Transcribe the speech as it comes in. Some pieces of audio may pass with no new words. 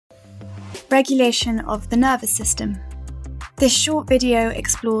Regulation of the nervous system. This short video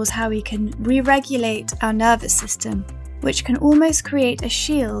explores how we can re-regulate our nervous system, which can almost create a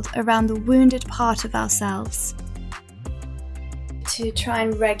shield around the wounded part of ourselves. To try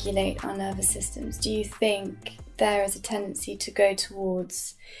and regulate our nervous systems, do you think there is a tendency to go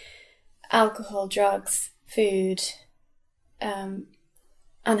towards alcohol, drugs, food,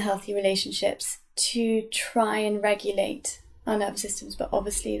 unhealthy relationships to try and regulate our nervous systems? But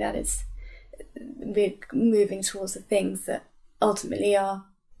obviously we're moving towards the things that ultimately are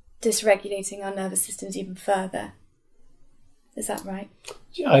dysregulating our nervous systems even further. Is that right?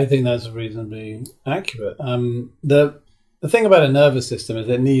 Yeah, I think that's reasonably accurate. The thing about a nervous system is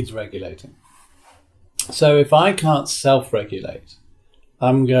it needs regulating. So if I can't self-regulate,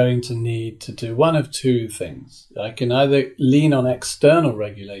 I'm going to need to do one of two things. I can either lean on external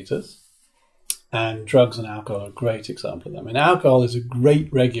regulators, and drugs and alcohol are a great example of that. I mean, alcohol is a great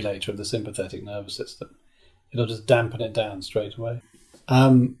regulator of the sympathetic nervous system. It'll just dampen it down straight away.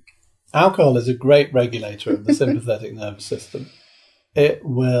 Alcohol is a great regulator of the sympathetic nervous system. It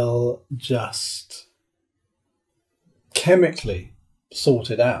will just chemically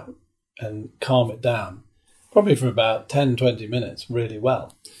sort it out and calm it down, probably for about 10-20 minutes really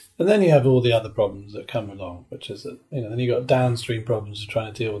well. And then you have all the other problems that come along, which is that, then you've got downstream problems of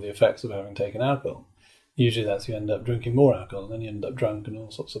trying to deal with the effects of having taken alcohol. Usually that's you end up drinking more alcohol, and then you end up drunk and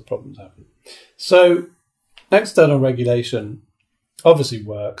all sorts of problems happen. So external regulation obviously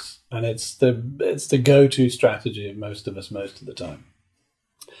works, and it's the go-to strategy of most of us most of the time.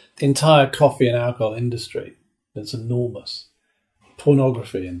 The entire coffee and alcohol industry, it's enormous.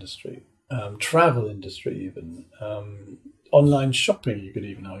 Pornography industry, travel industry even, online shopping, you could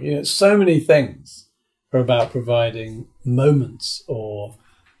even argue. So many things are about providing moments or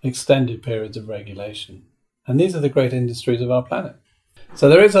extended periods of regulation. And these are the great industries of our planet. So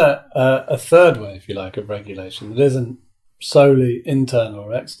there is a third way, if you like, of regulation that isn't solely internal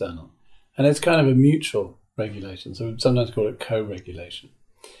or external. And it's kind of a mutual regulation. So we sometimes call it co-regulation.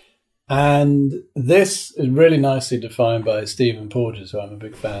 And this is really nicely defined by Stephen Porges, who I'm a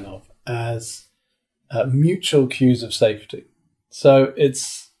big fan of, as mutual cues of safety. So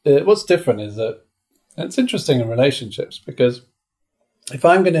what's different is that it's interesting in relationships, because if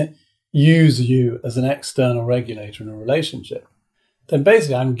I'm going to use you as an external regulator in a relationship, then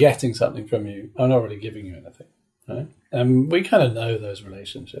basically I'm getting something from you. I'm not really giving you anything, right? And we kind of know those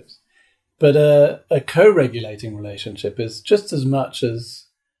relationships. But a co-regulating relationship is just as much as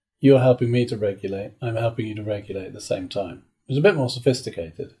you're helping me to regulate, I'm helping you to regulate at the same time. It's a bit more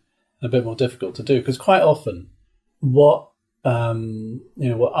sophisticated and a bit more difficult to do, because quite often what I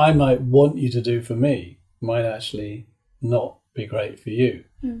might want you to do for me might actually not be great for you.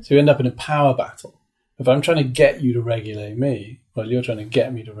 So you end up in a power battle. If I'm trying to get you to regulate me, well, you're trying to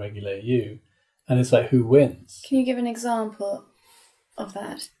get me to regulate you, and it's like, who wins? Can you give an example of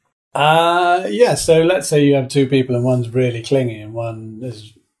that? Yeah, so let's say you have two people and one's really clingy and one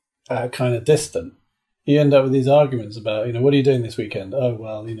is kind of distant. You end up with these arguments about, what are you doing this weekend? Oh,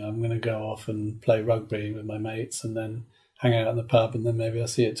 well, I'm going to go off and play rugby with my mates and then hang out in the pub, and then maybe I'll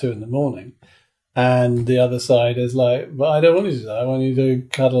see you at 2 a.m. And the other side is like, but I don't want you to do that. I want you to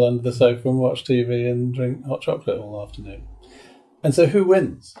cuddle under the sofa and watch TV and drink hot chocolate all afternoon. And so who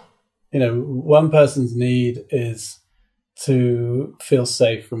wins? One person's need is to feel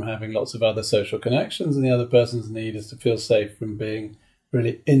safe from having lots of other social connections, and the other person's need is to feel safe from being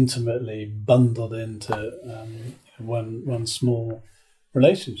really intimately bundled into one small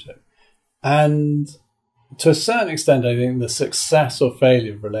relationship. And to a certain extent, I think the success or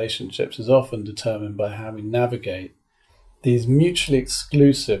failure of relationships is often determined by how we navigate these mutually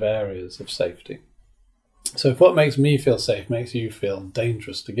exclusive areas of safety. So if what makes me feel safe makes you feel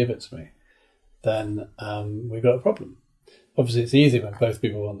dangerous to give it to me, then we've got a problem. Obviously, it's easy when both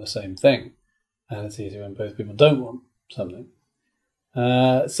people want the same thing, and it's easy when both people don't want something.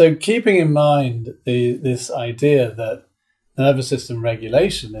 So keeping in mind this idea that nervous system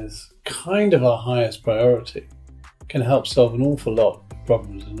regulation is kind of our highest priority can help solve an awful lot of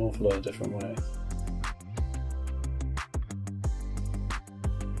problems in an awful lot of different ways.